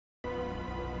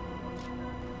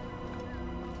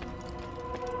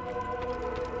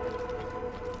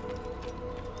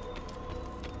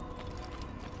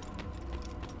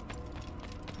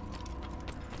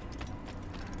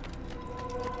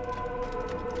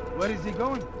Where is he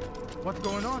going? What's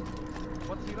going on?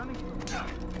 What's he running from?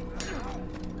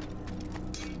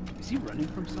 Is he running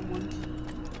from someone?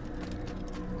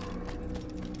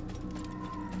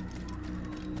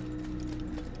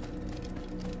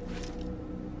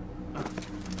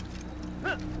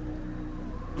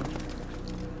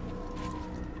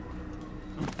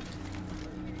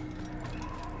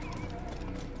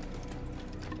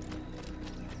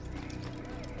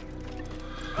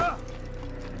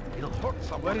 He'll hurt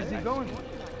someone. Where is he going?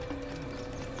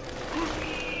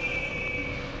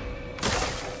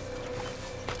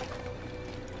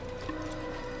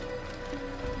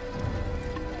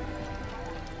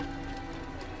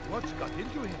 What's got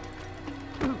into him?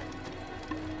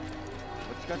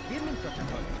 What's got him in such a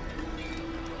hurry?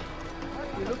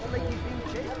 He looks like he's being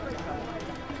chased by someone.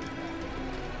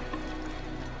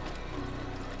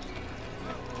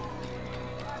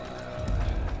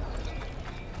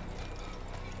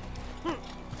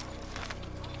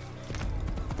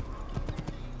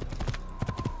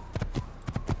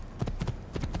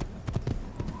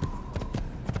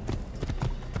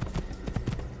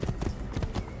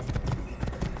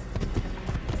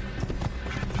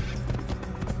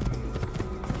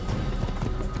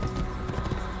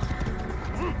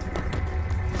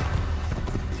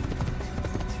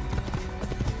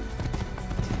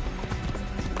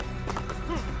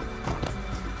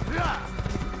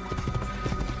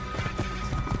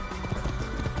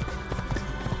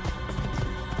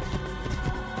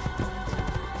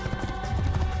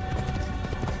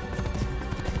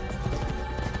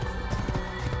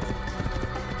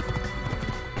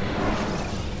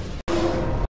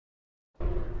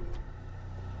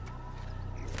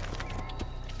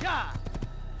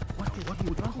 What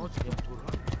would cause him to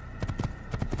run?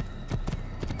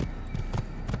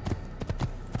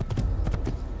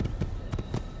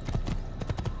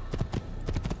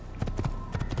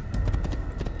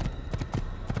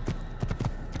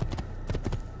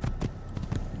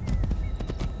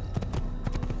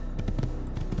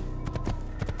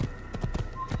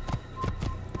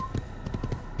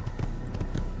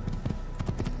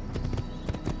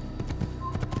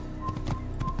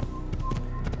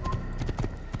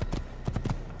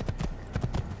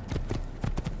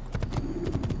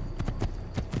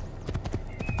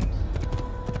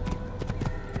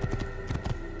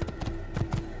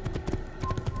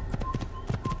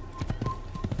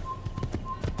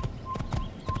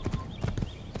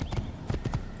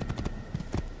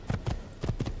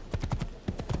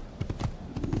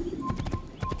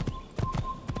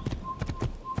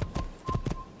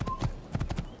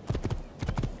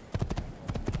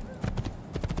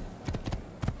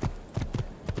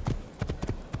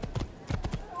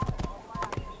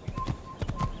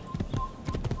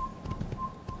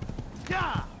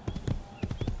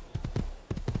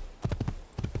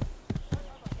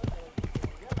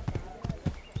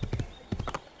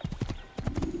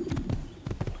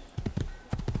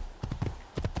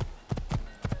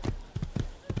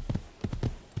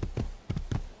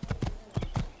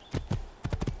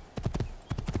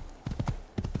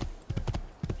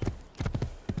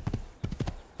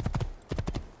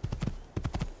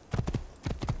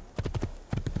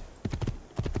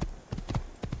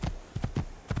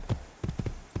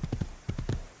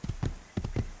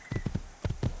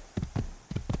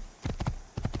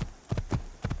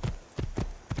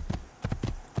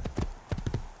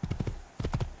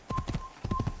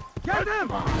 Get him!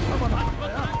 Come on,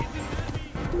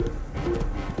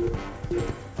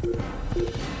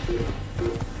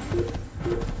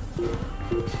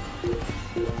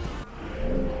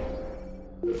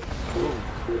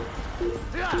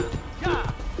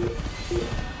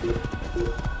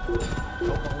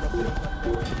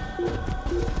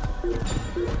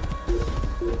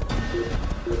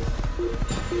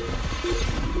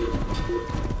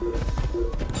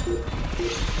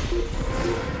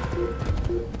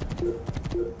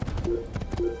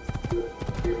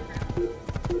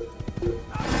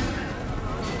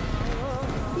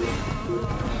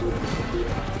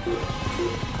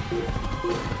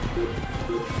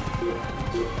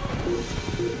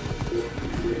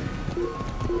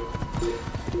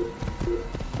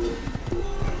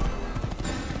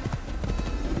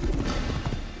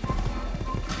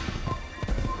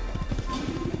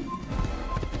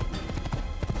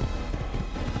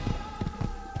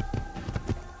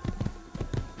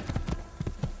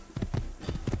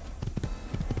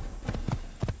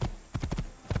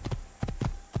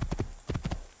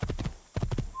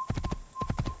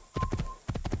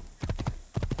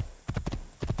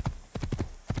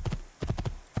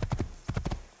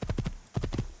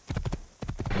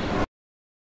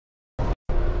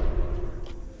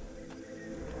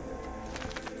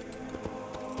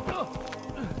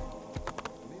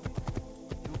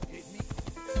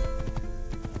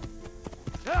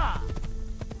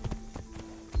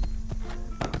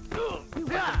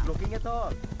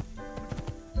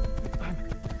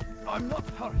 I'm not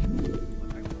hurt.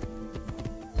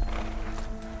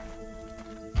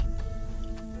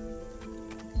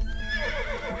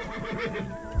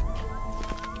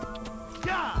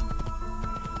 Yeah!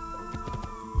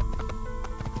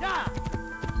 Yeah!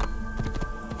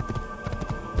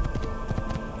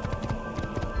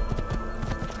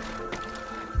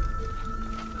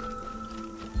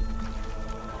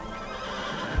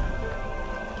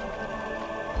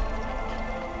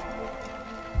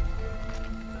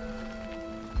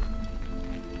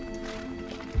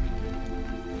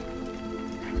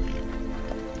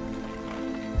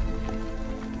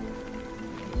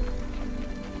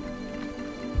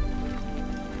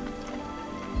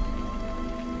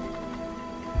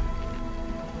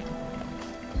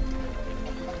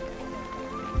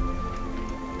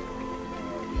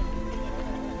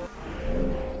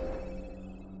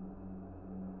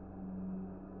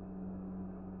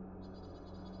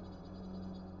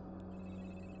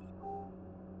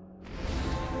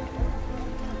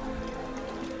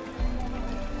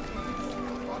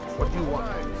 What do you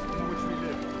want? In which we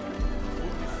live.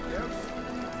 Food is scarce,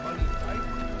 money tight.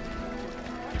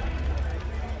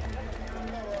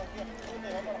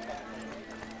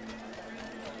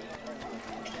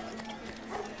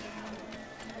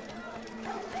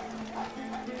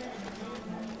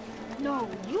 No,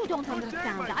 you don't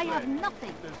understand. I have nothing.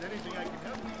 If there's anything I can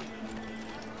help you with.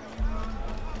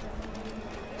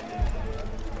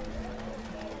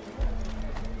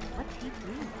 What's he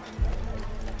doing?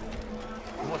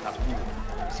 What a fool.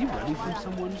 Is he running from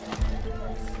someone?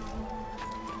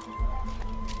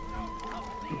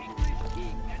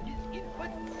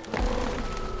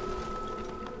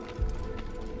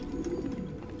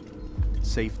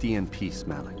 Safety and peace,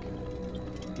 Malik.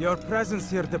 Your presence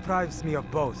here deprives me of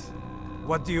both.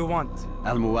 What do you want?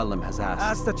 Al-Muallim has asked.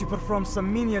 Ask that you perform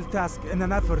some menial task in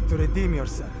an effort to redeem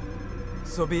yourself.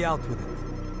 So be out with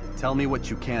it. Tell me what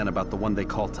you can about the one they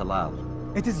call Talal.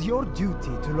 It is your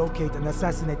duty to locate and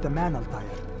assassinate the man, Altair,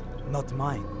 not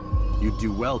mine. You do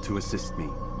well to assist me.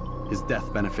 His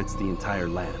death benefits the entire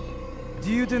land. Do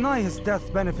you deny his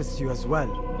death benefits you as well?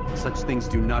 Such things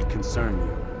do not concern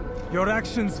you. Your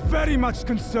actions very much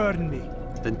concern me.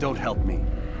 Then don't help me.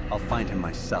 I'll find him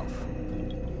myself.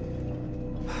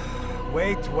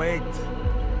 Wait.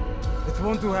 It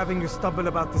won't do having you stumble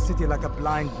about the city like a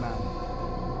blind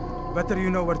man. Better you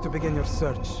know where to begin your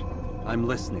search. I'm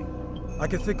listening. I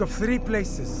can think of 3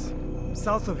 places.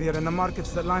 South of here in the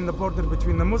markets that line the border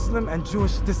between the Muslim and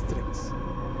Jewish districts.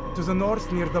 To the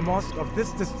north near the mosque of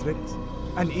this district,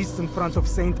 and east in front of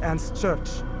St. Anne's Church,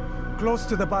 close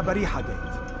to the Babariha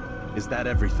Gate. Is that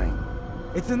everything?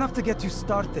 It's enough to get you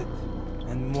started,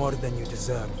 and more than you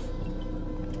deserve.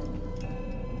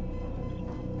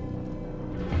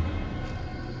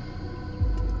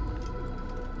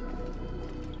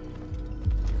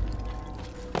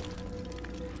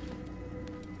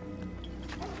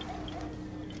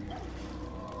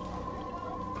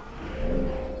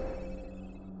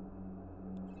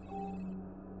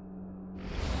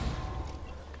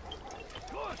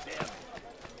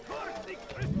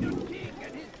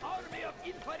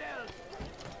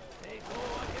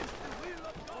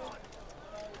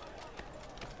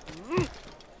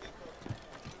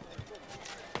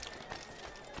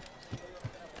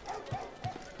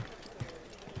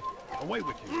 Away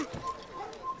with you.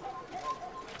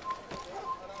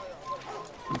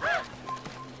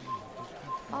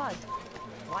 Odd.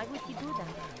 Why would he do that?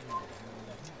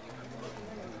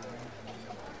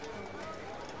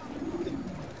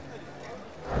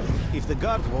 If the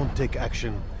guards won't take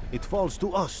action, it falls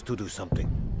to us to do something.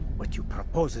 What you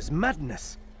propose is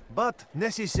madness. But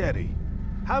necessary.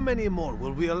 How many more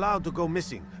will we allow to go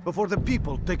missing before the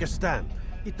people take a stand?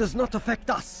 It does not affect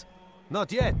us.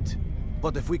 Not yet.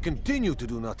 But if we continue to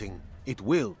do nothing, it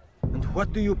will. And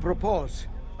what do you propose?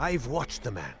 I've watched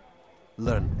the man.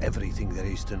 Learn everything there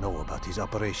is to know about his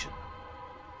operation.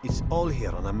 It's all here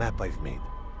on a map I've made.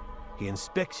 He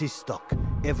inspects his stock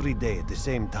every day at the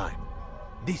same time.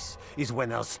 This is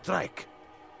when I'll strike.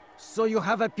 So you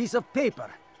have a piece of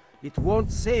paper. It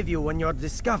won't save you when you're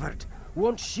discovered.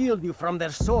 Won't shield you from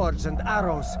their swords and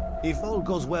arrows. If all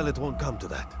goes well, it won't come to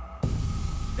that.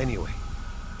 Anyway,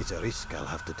 it's a risk I'll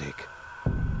have to take.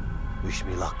 Wish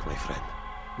me luck, my friend.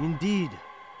 Indeed.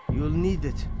 You'll need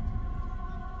it.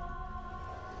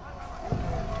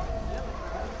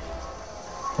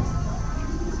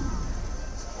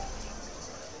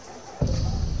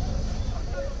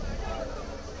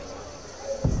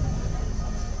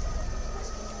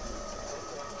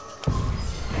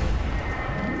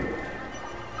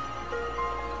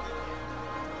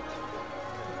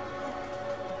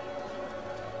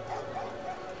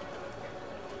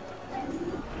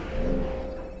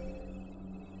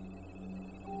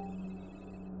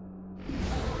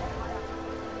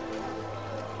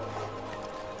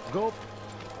 Go.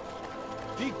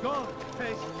 Be gone,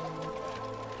 pest.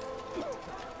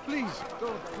 Please,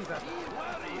 don't do that.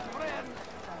 Worry, friend.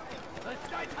 The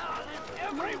shaitan is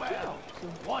everywhere.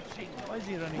 Watching, Why is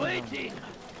he running waiting.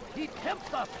 He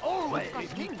tempts us always.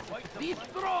 Be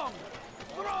strong.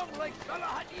 Strong like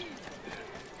Talal.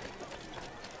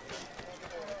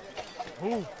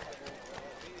 Who?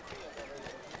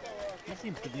 He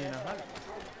seems to be in a hurry.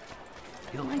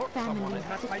 My family is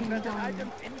sitting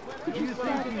down. Could you You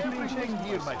spare think a few everything moments?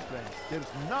 here, my friend. There's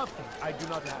nothing I do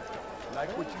not have.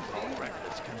 Like what you say?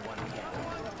 Reckless can one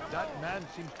get? That man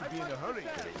seems to be in a hurry.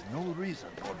 There is no reason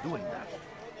for doing that.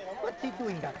 What's he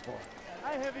doing that for?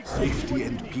 I have exactly what Safety you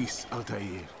and need. peace,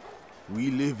 Altair.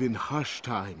 We live in harsh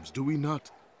times, do we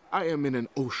not? I am in an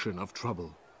ocean of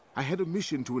trouble. I had a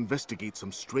mission to investigate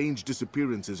some strange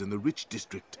disappearances in the rich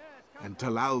district, and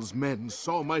Talal's men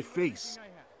saw my face.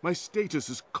 My status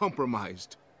is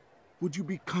compromised. Would you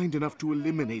be kind enough to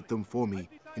eliminate them for me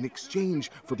in exchange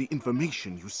for the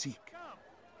information you seek?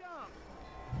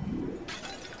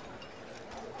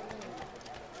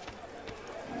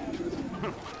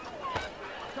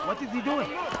 What is he doing?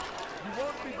 You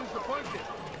won't be disappointed.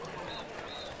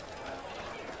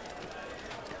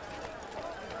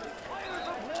 Fires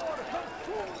of war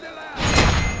consume the land.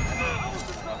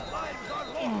 Thousands of lives are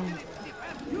lost in its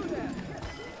defense. You there.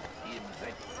 Seems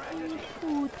a tragedy.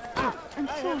 Food. I'm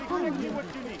so hungry.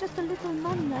 Just a little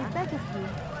money, I beg of you.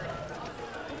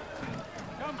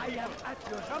 Come, I am at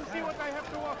your Come see what I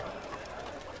have to offer.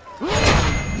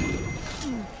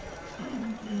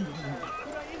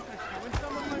 Could I interest you in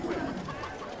some of my wares?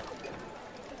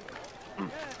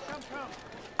 Yes,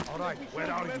 come. All right,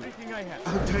 where are you? Everything I have.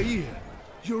 Altair,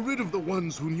 you're rid of the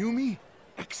ones who knew me?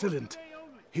 Excellent.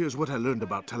 Here's what I learned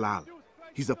about Talal.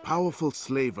 He's a powerful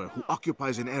slaver who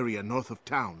occupies an area north of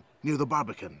town, near the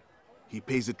Barbican. He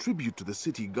pays a tribute to the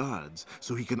city guards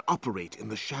so he can operate in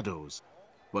the shadows.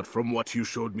 But from what you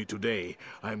showed me today,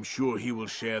 I'm sure he will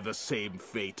share the same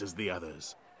fate as the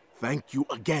others. Thank you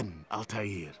again,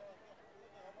 Altair.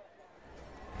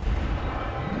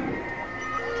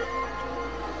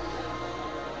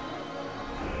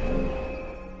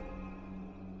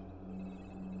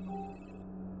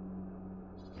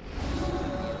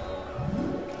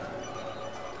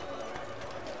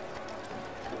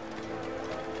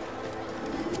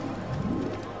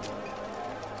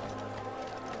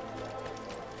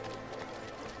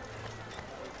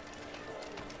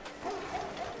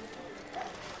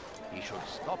 He should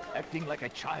stop acting like a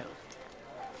child.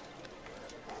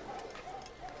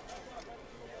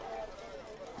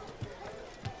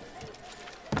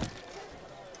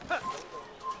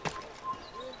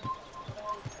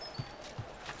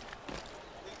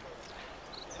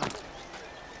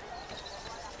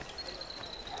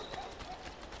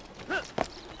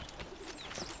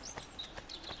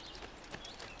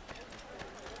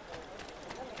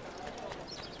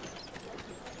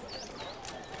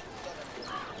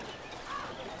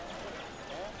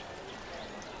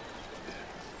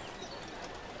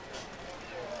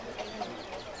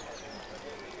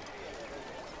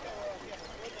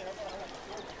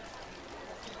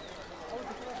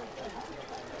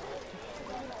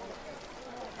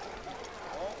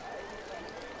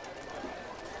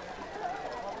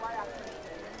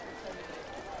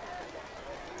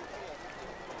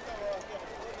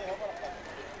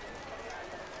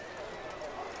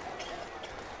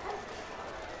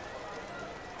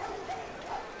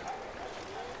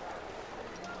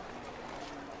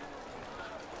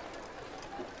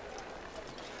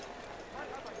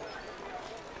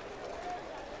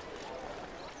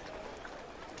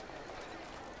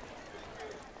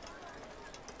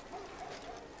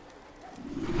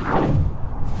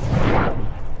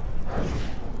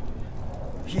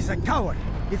 He's a coward.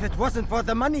 If it wasn't for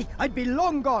the money, I'd be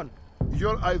long gone.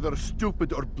 You're either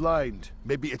stupid or blind.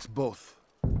 Maybe it's both.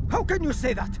 How can you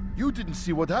say that? You didn't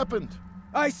see what happened.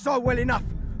 I saw well enough.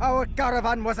 Our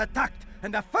caravan was attacked,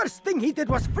 and the first thing he did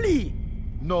was flee.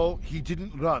 No, he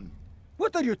didn't run.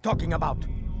 What are you talking about?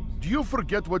 Do you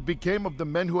forget what became of the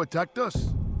men who attacked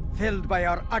us? Felled by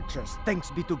our archers,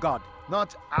 thanks be to God.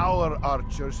 Not our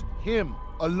archers, him,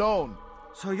 alone.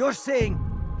 So you're saying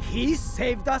he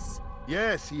saved us?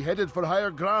 Yes, he headed for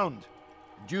higher ground.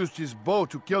 Used his bow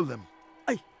to kill them.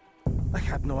 I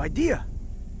had no idea.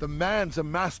 The man's a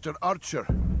master archer.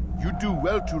 You do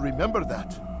well to remember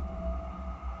that.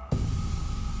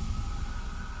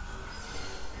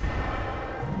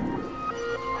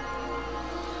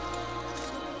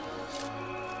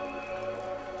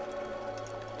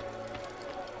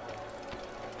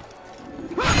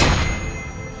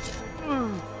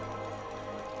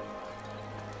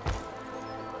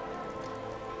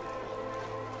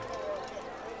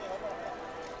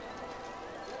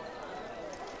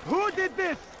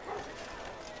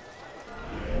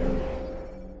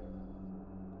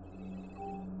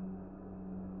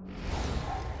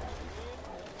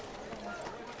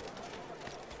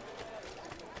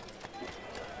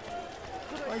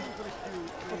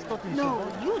 No,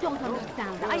 you don't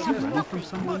understand. I have nothing.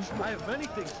 I have many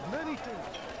things, many things.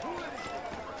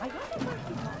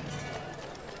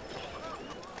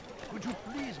 Could you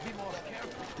please be more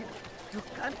careful? You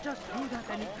can't just do that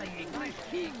anytime. The English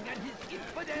king and his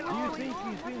infidel. Do you think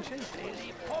he's being chased? They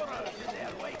leave horrors in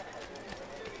their wake.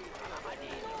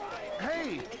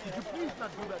 Hey, could you please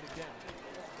not do that again?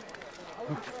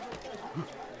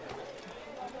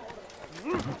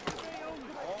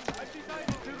 I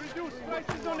decided to reduce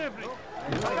prices on everything.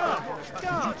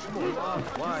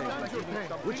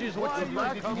 Which is what the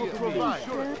black will provide.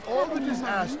 All that is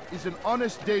asked is an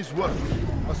honest day's work.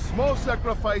 A small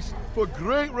sacrifice for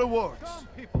great rewards.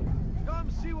 Come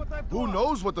see what I've Who done.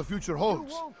 knows what the future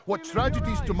holds? What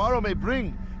tragedies tomorrow may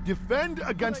bring? Defend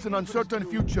against an uncertain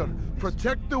future.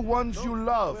 Protect the ones you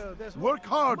love. Work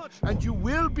hard and you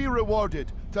will be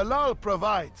rewarded. Talal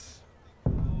provides.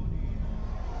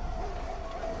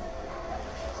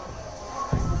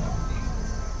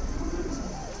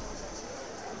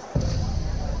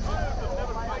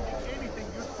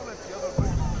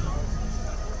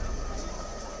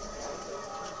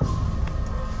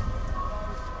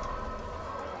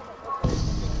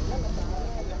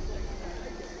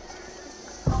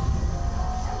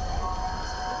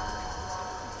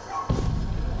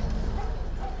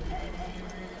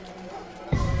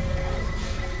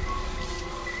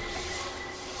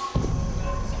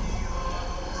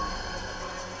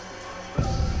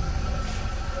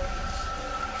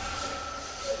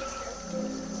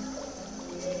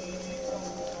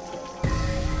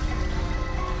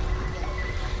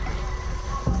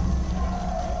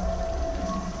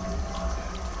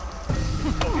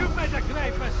 You made a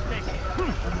great mistake.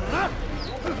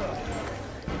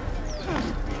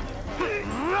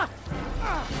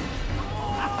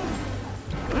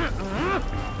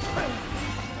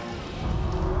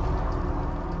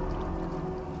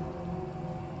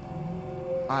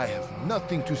 I have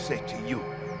nothing to say to you.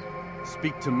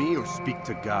 Speak to me or speak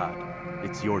to God.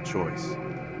 It's your choice.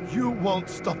 You won't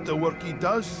stop the work he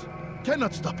does.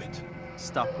 Cannot stop it.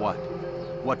 Stop what?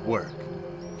 What work?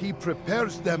 He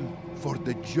prepares them for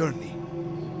the journey.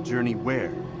 Journey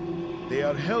where? They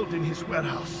are held in his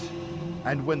warehouse.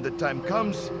 And when the time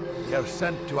comes, they are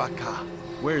sent to Akka.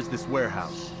 Where's this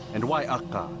warehouse? And why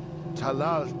Akka?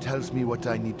 Talal tells me what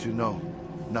I need to know.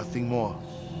 Nothing more.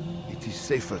 It is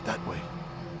safer that way.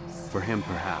 For him,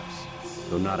 perhaps.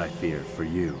 Though not, I fear, for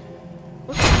you.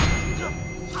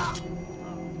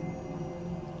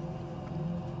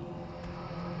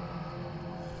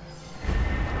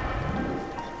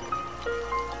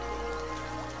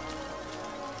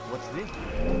 What's this?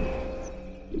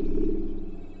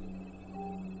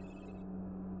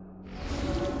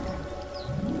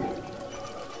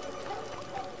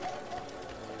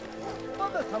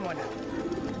 Bother someone else.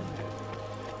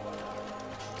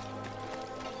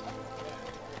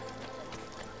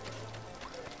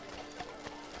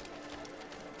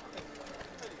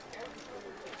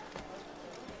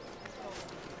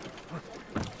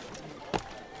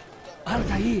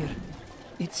 Al-Tahir,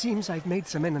 it seems I've made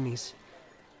some enemies.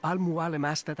 Al-Mualim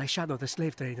asked that I shadow the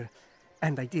slave trader,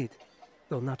 and I did,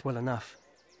 though not well enough.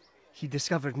 He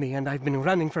discovered me, and I've been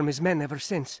running from his men ever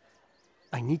since.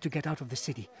 I need to get out of the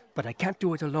city, but I can't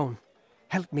do it alone.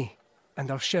 Help me, and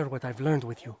I'll share what I've learned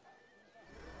with you.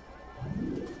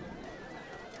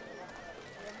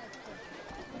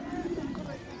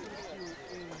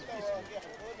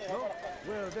 No?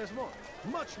 Well, there's more.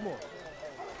 Much more.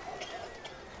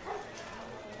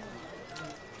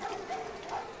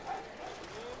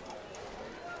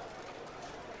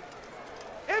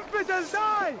 Infidels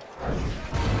die!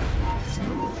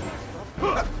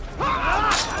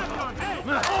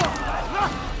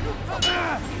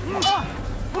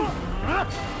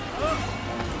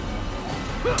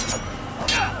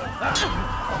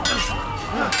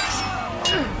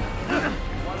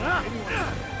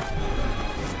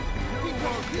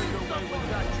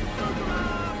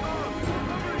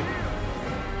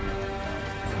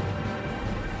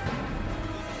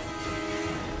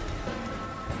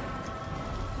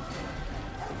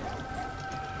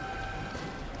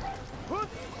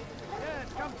 Yes,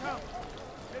 come.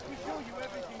 Let me show you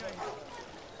everything I have.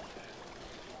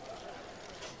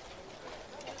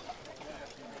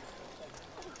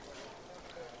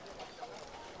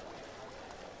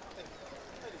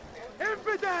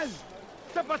 Infidel!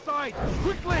 Step aside!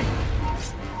 Quickly!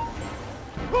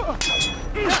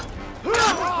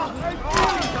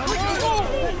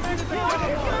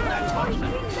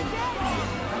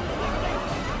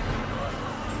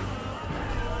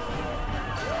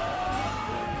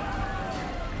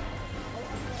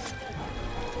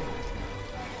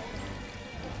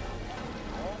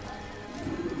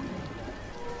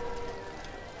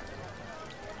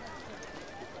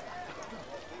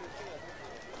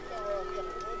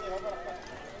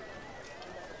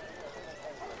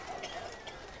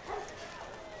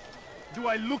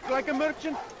 I look like a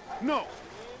merchant? No.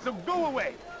 So go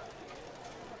away.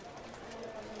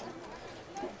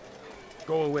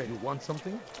 Go away. You want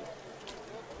something?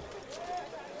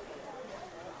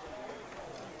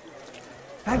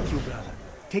 Thank you, brother.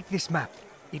 Take this map.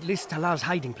 It lists Talal's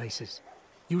hiding places.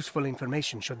 Useful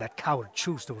information should that coward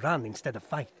choose to run instead of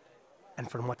fight. And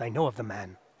from what I know of the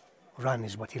man, run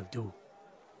is what he'll do.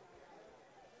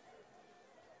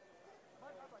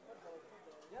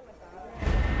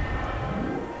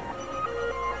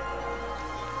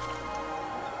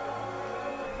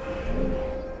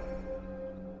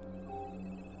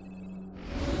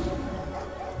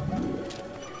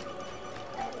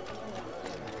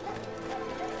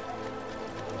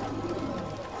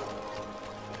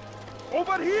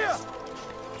 Over here!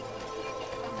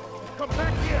 Come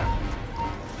back here!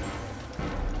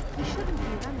 You shouldn't be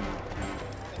running.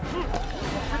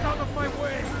 Get out of my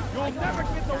way! You'll never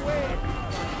get away!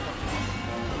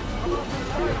 Come out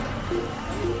and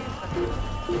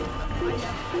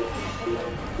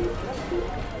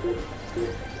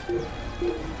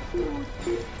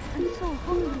I'm so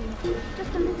hungry.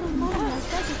 Just a little more, I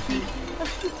beg of you. A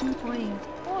few coins.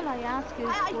 All I ask is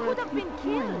for a few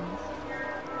coins.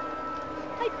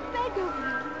 I beg of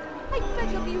you. I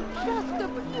beg of you, just a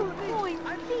few coins,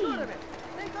 please.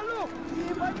 Take a look! See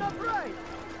if I'm not right!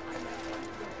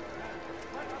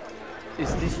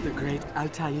 Is this the great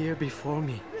Altair before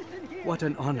me? What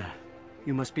an honor.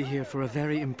 You must be here for a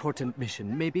very important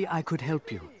mission. Maybe I could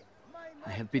help you.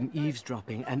 I have been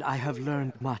eavesdropping and I have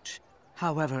learned much.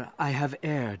 However, I have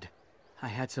erred. I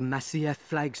had some Masyaf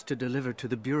flags to deliver to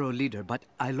the bureau leader, but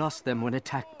I lost them when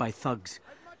attacked by thugs.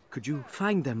 Could you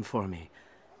find them for me?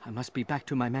 I must be back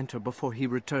to my mentor before he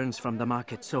returns from the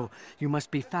market, so you must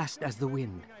be fast as the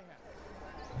wind.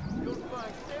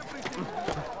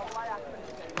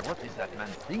 What is that man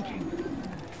thinking?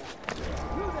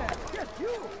 You there! Yes,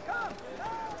 you! Come!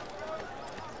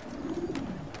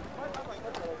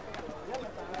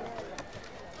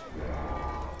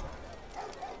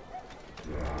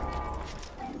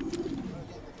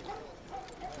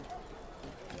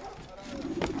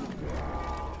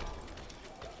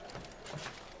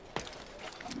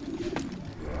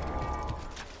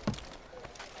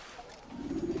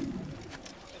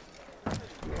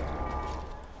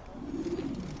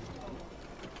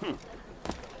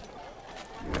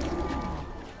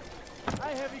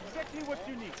 I have exactly what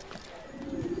you need.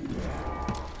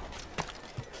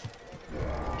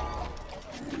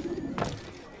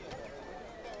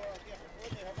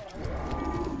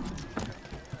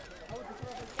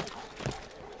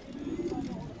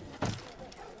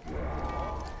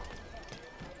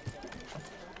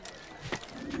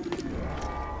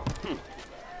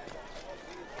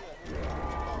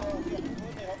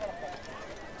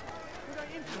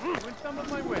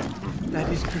 That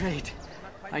is great.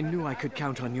 I knew I could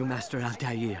count on you, Master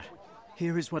Altair.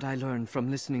 Here is what I learned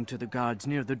from listening to the guards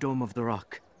near the Dome of the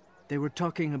Rock. They were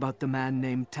talking about the man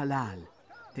named Talal.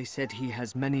 They said he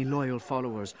has many loyal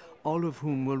followers, all of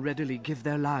whom will readily give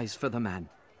their lives for the man.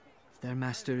 If their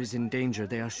master is in danger,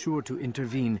 they are sure to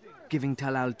intervene, giving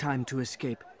Talal time to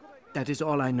escape. That is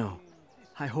all I know.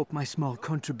 I hope my small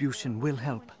contribution will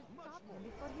help.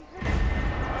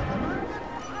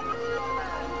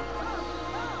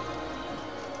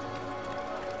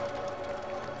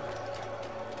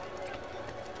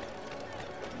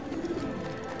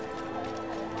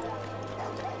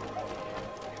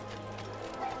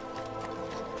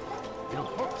 He'll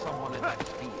hook someone at that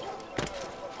speed.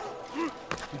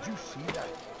 Did you see that?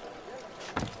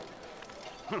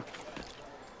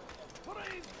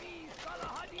 Praise be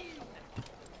Salahadin!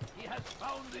 He has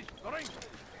found the strength!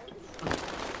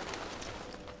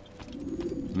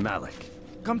 Malik.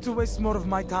 Come to waste more of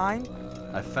my time?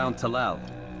 I've found Talal.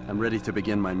 I'm ready to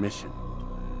begin my mission.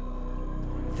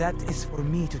 That is for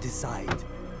me to decide.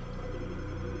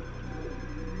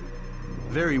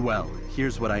 Very well.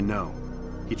 Here's what I know.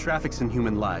 He traffics in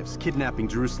human lives, kidnapping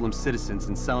Jerusalem citizens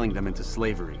and selling them into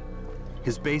slavery.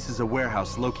 His base is a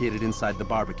warehouse located inside the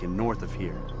Barbican, north of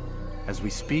here. As we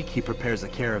speak, he prepares a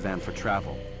caravan for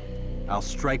travel. I'll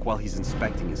strike while he's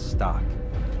inspecting his stock.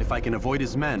 If I can avoid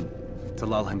his men,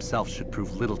 Talal himself should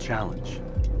prove little challenge.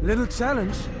 Little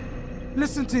challenge?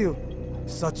 Listen to you.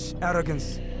 Such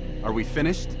arrogance. Are we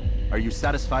finished? Are you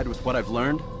satisfied with what I've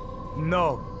learned?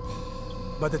 No.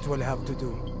 But it will have to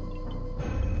do.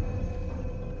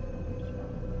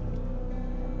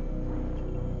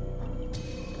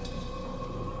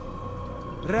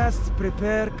 Rest,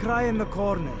 prepare, cry in the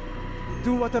corner.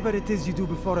 Do whatever it is you do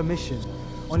before a mission.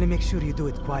 Only make sure you do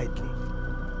it quietly.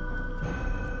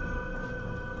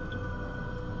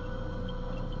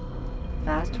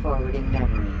 Fast-forwarding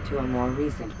memory to a more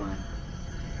recent one.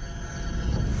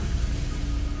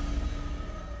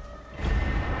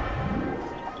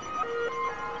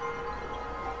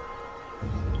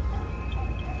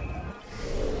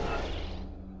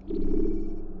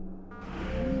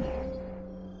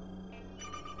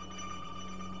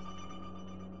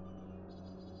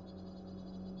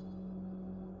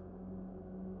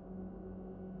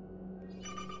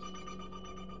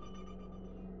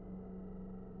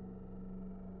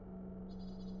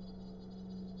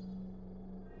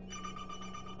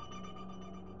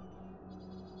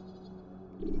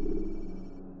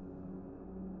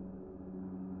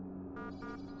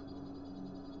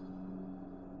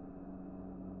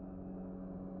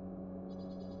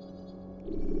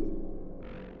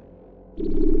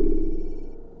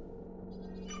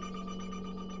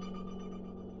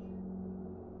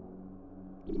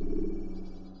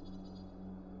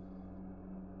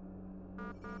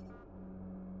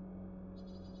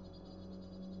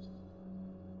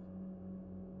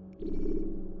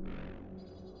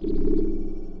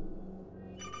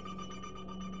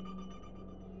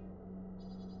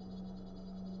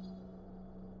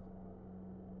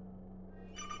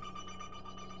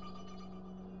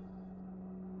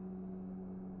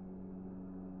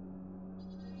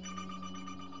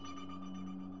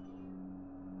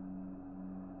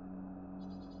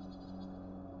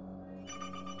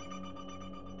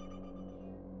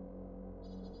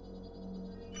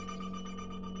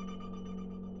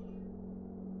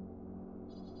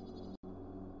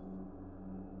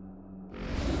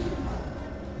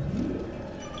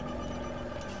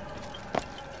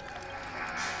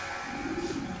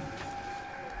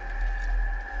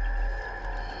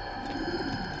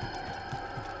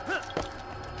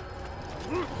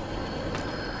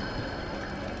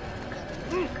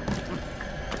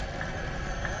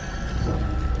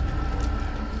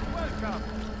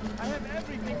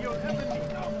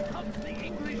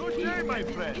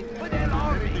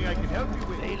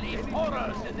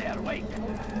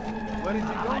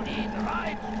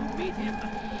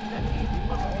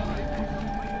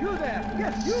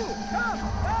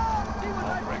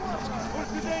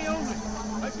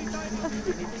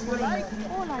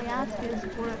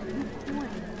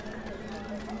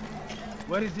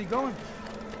 Where is he going?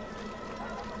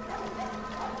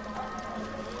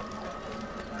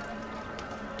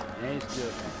 Yes,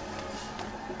 sir.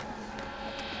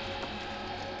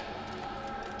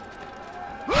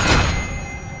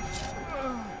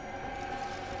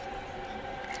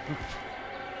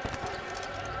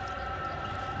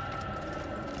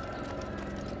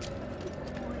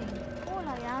 All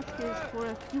I ask is for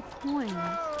a few coins.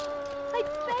 I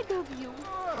beg of you.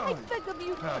 I beg of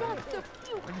you, just a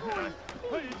few coins.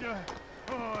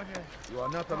 You are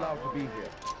not allowed to be here.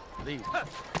 Leave.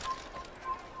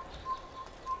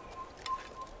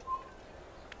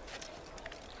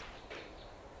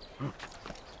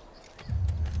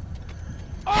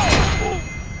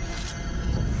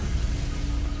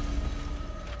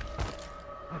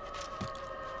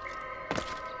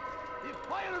 The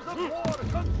fires of war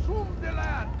consume the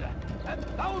land, and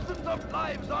thousands of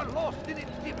lives are lost in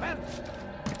its defense.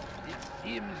 It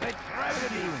seems a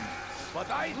tragedy, but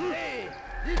I say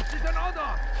this is an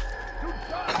honor to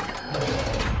judge.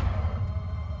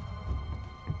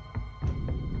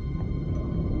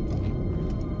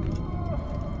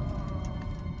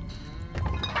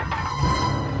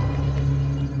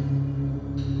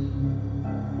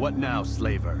 What now,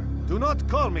 slaver? Do not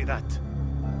call me that.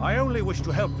 I only wish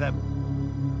to help them,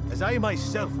 as I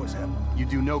myself was helped. You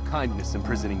do no kindness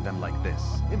imprisoning them like this.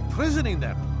 Imprisoning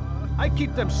them? I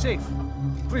keep them safe,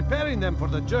 preparing them for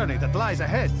the journey that lies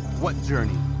ahead. What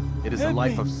journey? It is Help a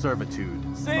life me. of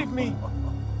servitude. Save me!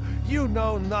 You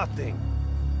know nothing.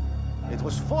 It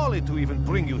was folly to even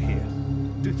bring you here.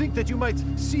 To think that you might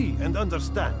see and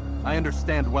understand. I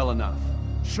understand well enough.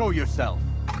 Show yourself.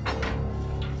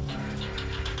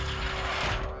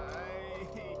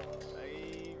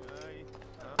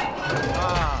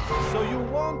 So you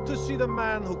want to see the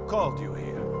man who called you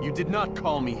here? You did not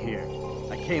call me here.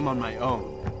 I came on my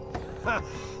own.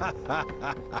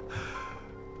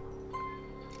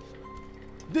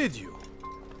 Did you?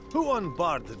 Who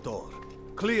unbarred the door?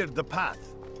 Cleared the path?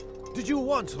 Did you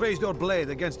once raise your blade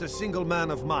against a single man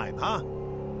of mine, huh?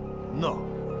 No.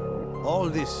 All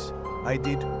this I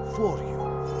did for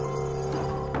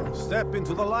you. Step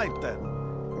into the light, then,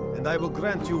 and I will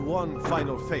grant you one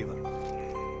final favor.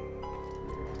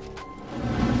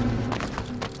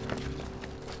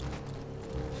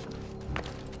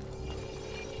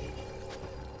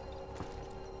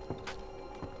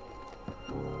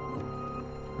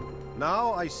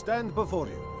 Now I stand before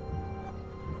you.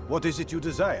 What is it you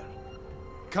desire?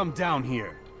 Come down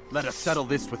here. Let us settle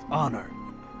this with honor.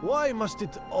 Why must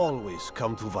it always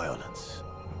come to violence?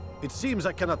 It seems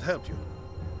I cannot help you,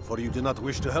 for you do not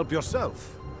wish to help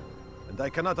yourself. And I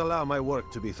cannot allow my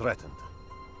work to be threatened.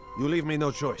 You leave me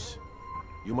no choice.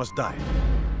 You must die.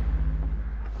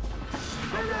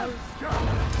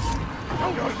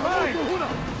 You're mine!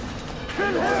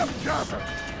 Kill him!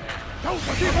 Don't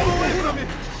keep him away from me!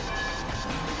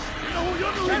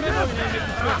 Let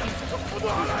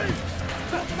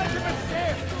him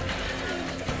escape!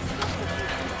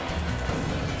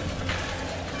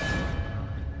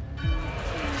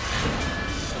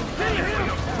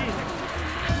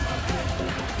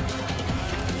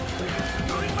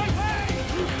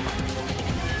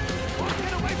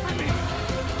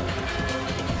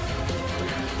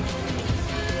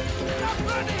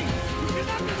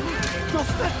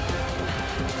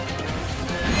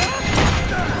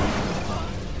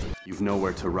 You've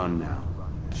nowhere to run now.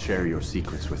 Share your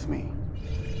secrets with me.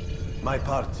 My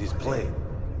part is plain.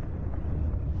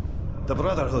 The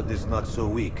Brotherhood is not so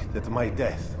weak that my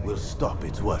death will stop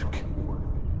its work.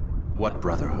 What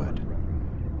Brotherhood?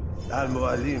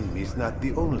 Al-Mualim is not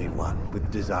the only one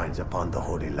with designs upon the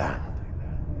Holy Land.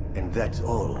 And that's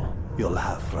all you'll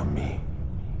have from me.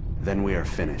 Then we are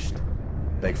finished.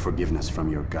 Beg forgiveness from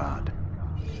your god.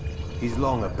 He's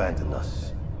long abandoned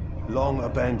us. Long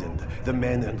abandoned the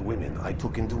men and women I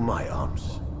took into my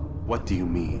arms. What do you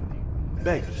mean?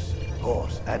 Beggars,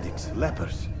 whores, addicts,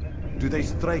 lepers. Do they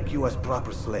strike you as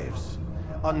proper slaves?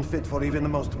 Unfit for even the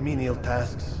most menial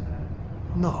tasks?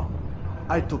 No.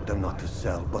 I took them not to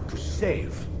sell, but to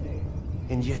save.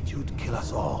 And yet you'd kill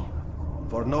us all.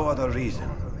 For no other reason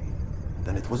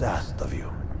than it was asked of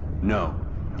you. No.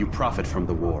 You profit from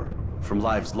the war. From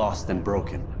lives lost and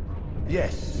broken.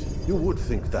 Yes, you would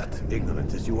think that,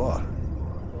 ignorant as you are.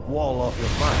 Wall off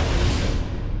your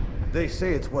mind. They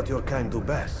say it's what your kind do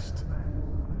best.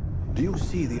 Do you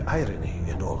see the irony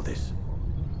in all this?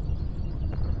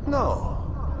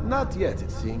 No, not yet,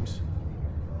 it seems.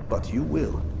 But you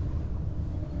will.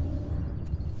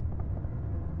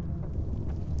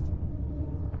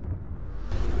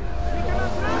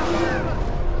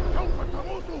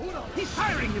 He's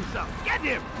firing himself! Get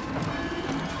him!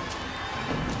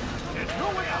 There's no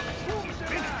way out! He's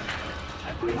finished!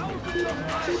 And thousands of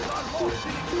lives are lost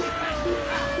in its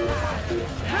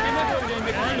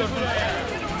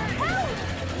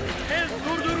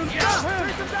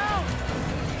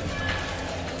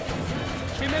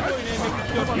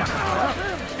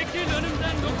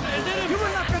You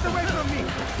will not get away from me!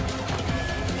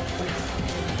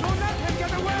 Don't let him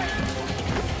get away!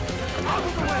 Out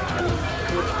of the way!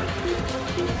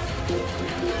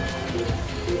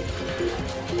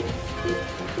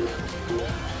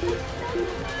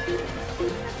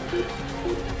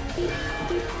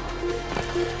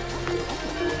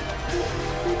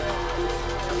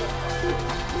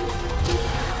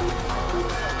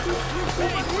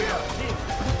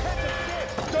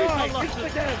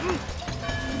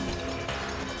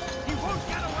 He won't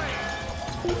get away!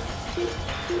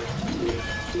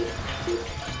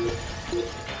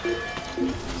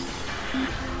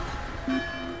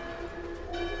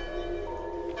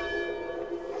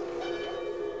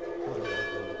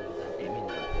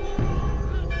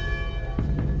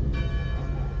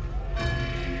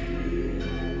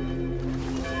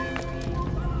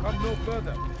 Come no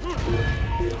further.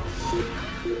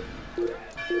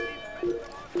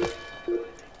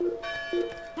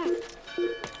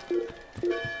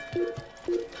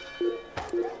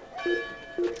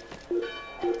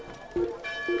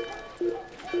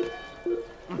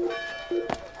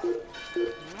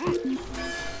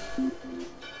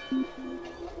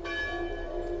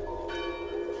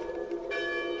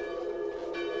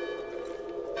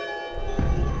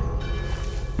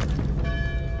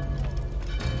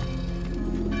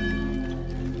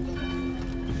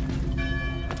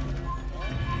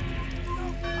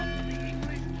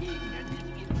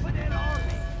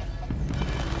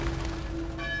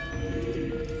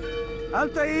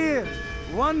 Altair!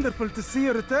 Wonderful to see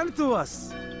you return to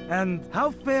us. And how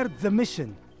fared the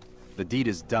mission? The deed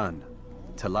is done.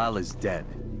 Talal is dead.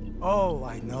 Oh,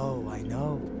 I know.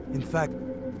 In fact,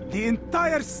 the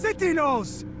entire city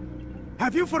knows!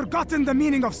 Have you forgotten the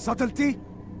meaning of subtlety?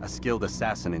 A skilled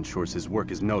assassin ensures his work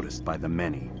is noticed by the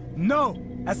many. No!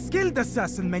 A skilled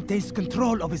assassin maintains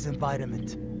control of his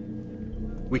environment.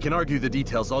 We can argue the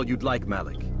details all you'd like,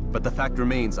 Malik. But the fact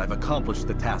remains I've accomplished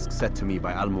the task set to me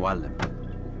by Al-Mualim.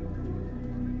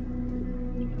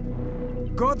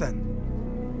 Go then.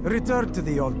 Return to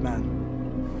the old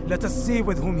man. Let us see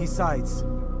with whom he sides.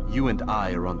 You and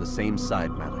I are on the same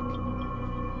side, Malik.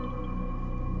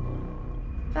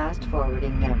 Fast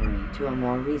forwarding memory to a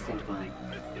more recent one.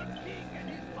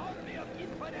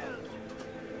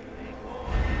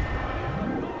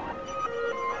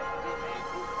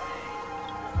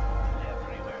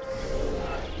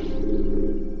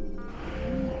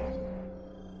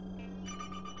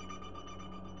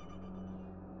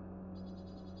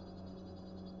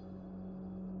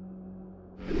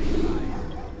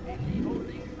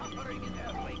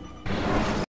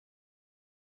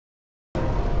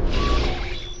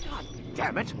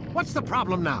 Damn it! What's the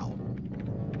problem now?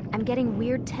 I'm getting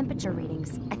weird temperature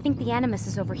readings. I think the Animus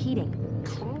is overheating.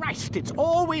 Christ, it's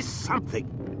always something!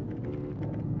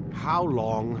 How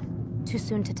long? Too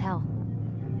soon to tell.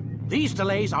 These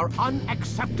delays are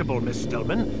unacceptable, Miss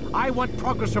Stillman. I want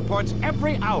progress reports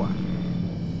every hour.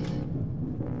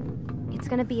 It's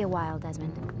gonna be a while,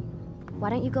 Desmond. Why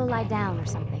don't you go lie down or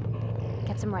something?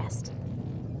 Get some rest.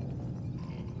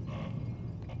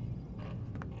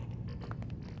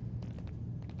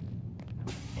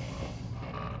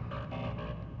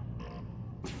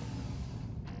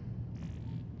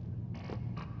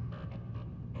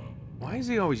 Why is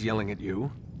he always yelling at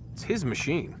you? It's his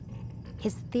machine.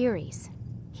 His theories.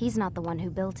 He's not the one who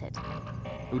built it.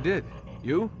 Who did?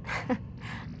 You?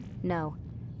 No.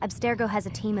 Abstergo has a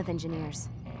team of engineers.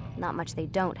 Not much they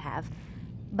don't have.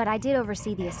 But I did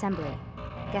oversee the assembly.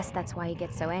 Guess that's why he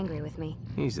gets so angry with me.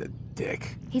 He's a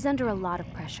dick. He's under a lot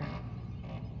of pressure.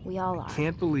 We all are.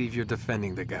 Can't believe you're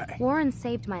defending the guy. Warren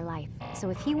saved my life, so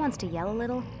if he wants to yell a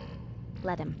little,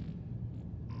 let him.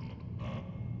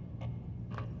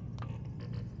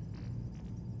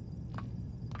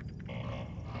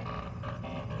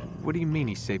 What do you mean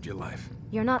he saved your life?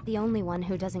 You're not the only one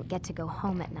who doesn't get to go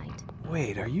home at night.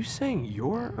 Wait, are you saying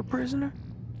you're a prisoner?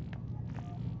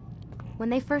 When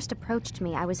they first approached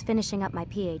me, I was finishing up my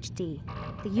PhD.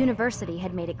 The university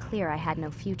had made it clear I had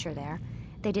no future there.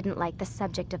 They didn't like the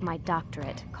subject of my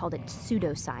doctorate, called it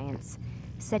pseudoscience.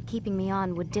 Said keeping me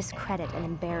on would discredit and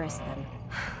embarrass them.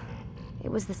 It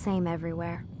was the same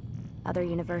everywhere. Other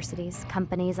universities,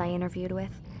 companies I interviewed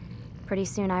with. Pretty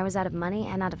soon I was out of money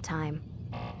and out of time.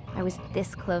 I was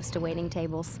this close to waiting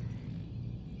tables.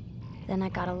 Then I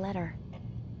got a letter.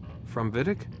 From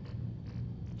Vidic?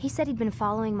 He said he'd been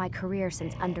following my career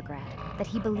since undergrad, that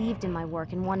he believed in my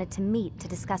work and wanted to meet to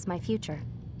discuss my future.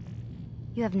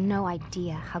 You have no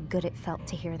idea how good it felt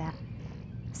to hear that.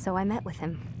 So I met with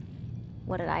him.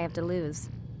 What did I have to lose?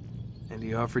 And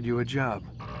he offered you a job?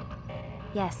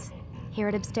 Yes, here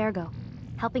at Abstergo,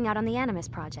 helping out on the Animus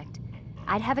project.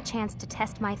 I'd have a chance to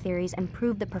test my theories and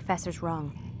prove the professors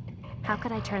wrong. How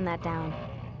could I turn that down?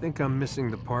 I think I'm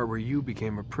missing the part where you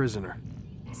became a prisoner.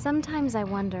 Sometimes I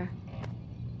wonder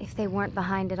if they weren't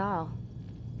behind it all.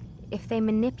 If they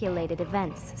manipulated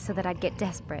events so that I'd get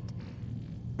desperate.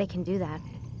 They can do that.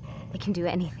 They can do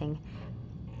anything.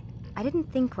 I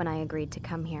didn't think when I agreed to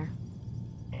come here.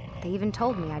 They even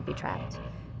told me I'd be trapped.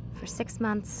 For 6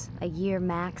 months, a year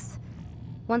max.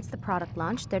 Once the product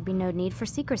launched, there'd be no need for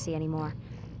secrecy anymore.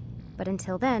 But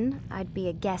until then, I'd be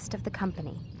a guest of the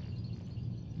company.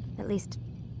 At least,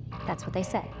 that's what they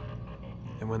said.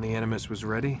 And when the Animus was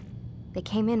ready? They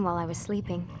came in while I was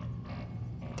sleeping.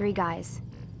 3 guys.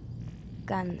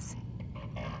 Guns.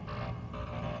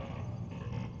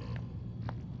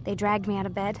 They dragged me out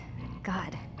of bed.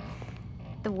 God.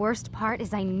 The worst part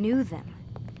is I knew them.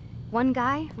 One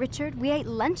guy, Richard, we ate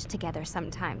lunch together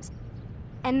sometimes.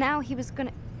 And now he was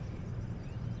gonna...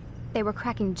 They were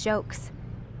cracking jokes.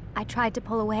 I tried to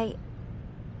pull away.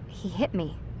 He hit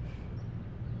me.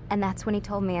 And that's when he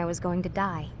told me I was going to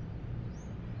die.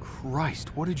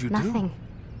 Christ, what did you do? Nothing.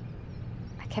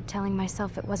 I kept telling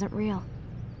myself it wasn't real.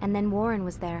 And then Warren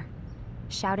was there,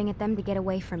 shouting at them to get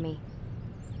away from me.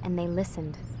 And they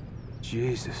listened.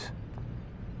 Jesus.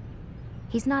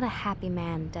 He's not a happy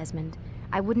man, Desmond.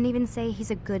 I wouldn't even say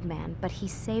he's a good man, but he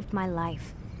saved my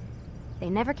life. They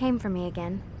never came for me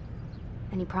again,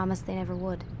 and he promised they never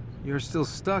would. You're still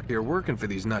stuck here working for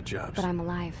these nut jobs. But I'm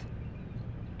alive.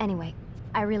 Anyway,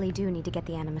 I really do need to get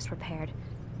the Animus repaired.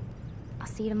 I'll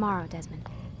see you tomorrow, Desmond.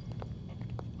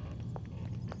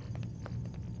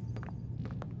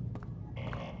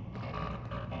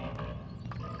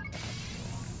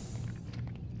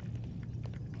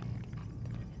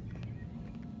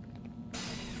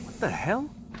 What the hell?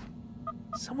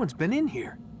 Someone's been in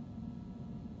here.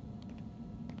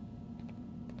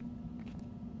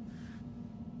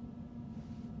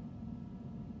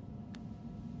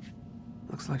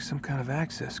 Looks like some kind of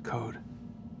access code.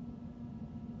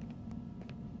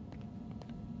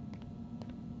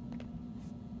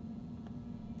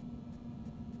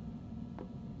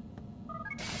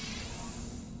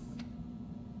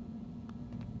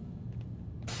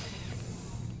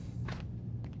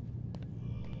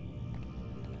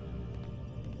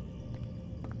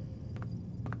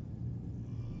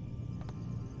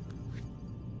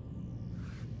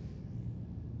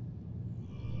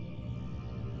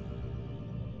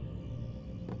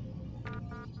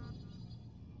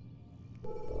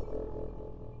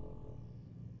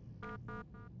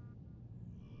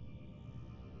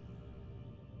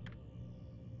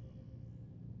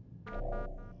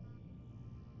 Bye.